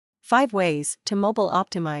5 ways to mobile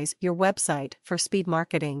optimize your website for speed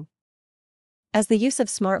marketing. As the use of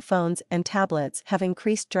smartphones and tablets have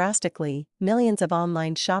increased drastically, millions of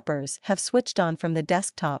online shoppers have switched on from the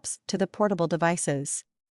desktops to the portable devices.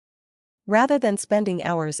 Rather than spending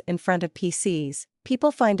hours in front of PCs,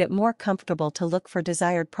 people find it more comfortable to look for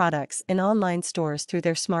desired products in online stores through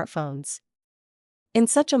their smartphones. In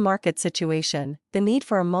such a market situation, the need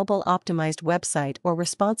for a mobile-optimized website or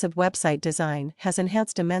responsive website design has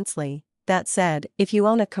enhanced immensely. That said, if you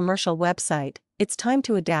own a commercial website, it's time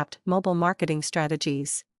to adapt mobile marketing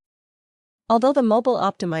strategies. Although the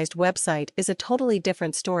mobile-optimized website is a totally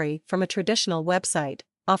different story from a traditional website,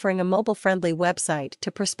 offering a mobile-friendly website to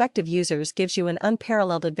prospective users gives you an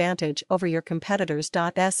unparalleled advantage over your competitors.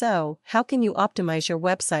 So, how can you optimize your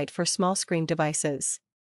website for small-screen devices?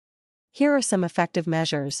 Here are some effective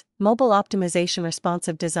measures: mobile optimization,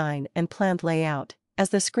 responsive design and planned layout. As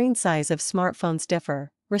the screen size of smartphones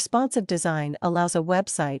differ, responsive design allows a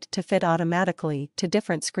website to fit automatically to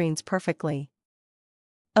different screens perfectly.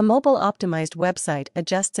 A mobile-optimized website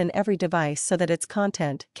adjusts in every device so that its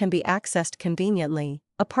content can be accessed conveniently.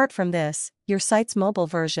 Apart from this, your site's mobile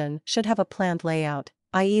version should have a planned layout,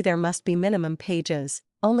 i.e., there must be minimum pages,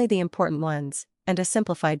 only the important ones, and a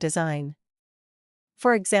simplified design.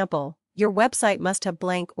 For example, your website must have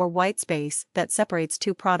blank or white space that separates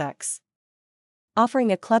two products.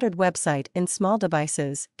 Offering a cluttered website in small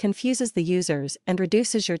devices confuses the users and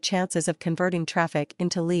reduces your chances of converting traffic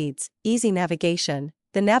into leads. Easy navigation.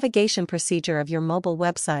 The navigation procedure of your mobile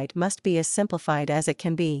website must be as simplified as it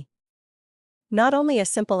can be. Not only a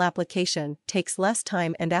simple application takes less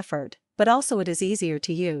time and effort, but also it is easier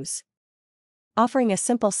to use. Offering a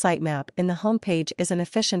simple sitemap in the homepage is an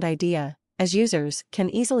efficient idea, as users can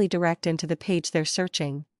easily direct into the page they're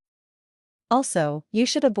searching. Also, you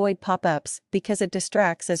should avoid pop-ups because it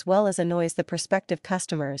distracts as well as annoys the prospective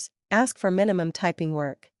customers. Ask for minimum typing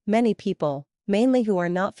work. Many people, mainly who are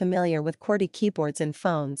not familiar with QWERTY keyboards in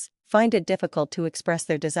phones, find it difficult to express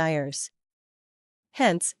their desires.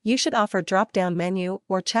 Hence, you should offer drop-down menu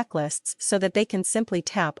or checklists so that they can simply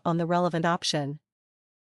tap on the relevant option.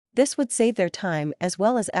 This would save their time as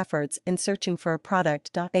well as efforts in searching for a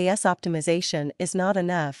product. As optimization is not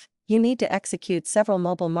enough, you need to execute several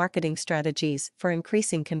mobile marketing strategies for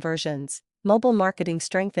increasing conversions. Mobile marketing: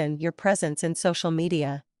 strengthen your presence in social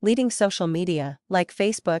media. Leading social media, like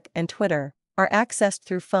Facebook and Twitter, are accessed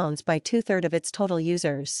through phones by 2/3 of its total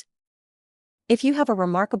users. If you have a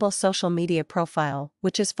remarkable social media profile,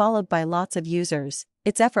 which is followed by lots of users,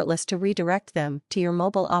 it's effortless to redirect them to your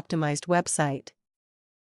mobile-optimized website.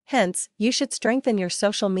 Hence, you should strengthen your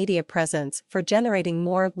social media presence for generating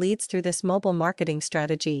more leads through this mobile marketing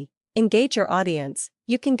strategy. Engage your audience.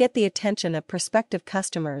 You can get the attention of prospective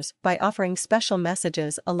customers by offering special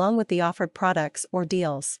messages along with the offered products or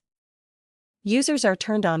deals. Users are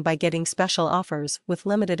turned on by getting special offers with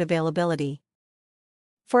limited availability.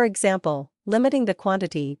 For example, limiting the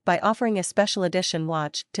quantity by offering a special edition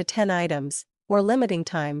watch to 10 items, or limiting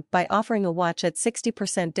time by offering a watch at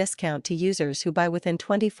 60% discount to users who buy within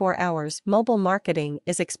 24 hours. Mobile marketing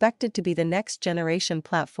is expected to be the next generation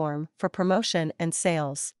platform for promotion and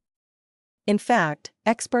sales. In fact,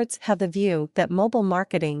 experts have the view that mobile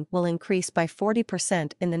marketing will increase by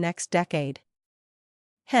 40% in the next decade.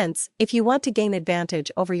 Hence, if you want to gain advantage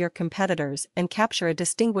over your competitors and capture a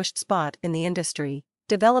distinguished spot in the industry,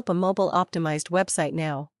 develop a mobile-optimized website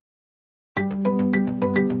now.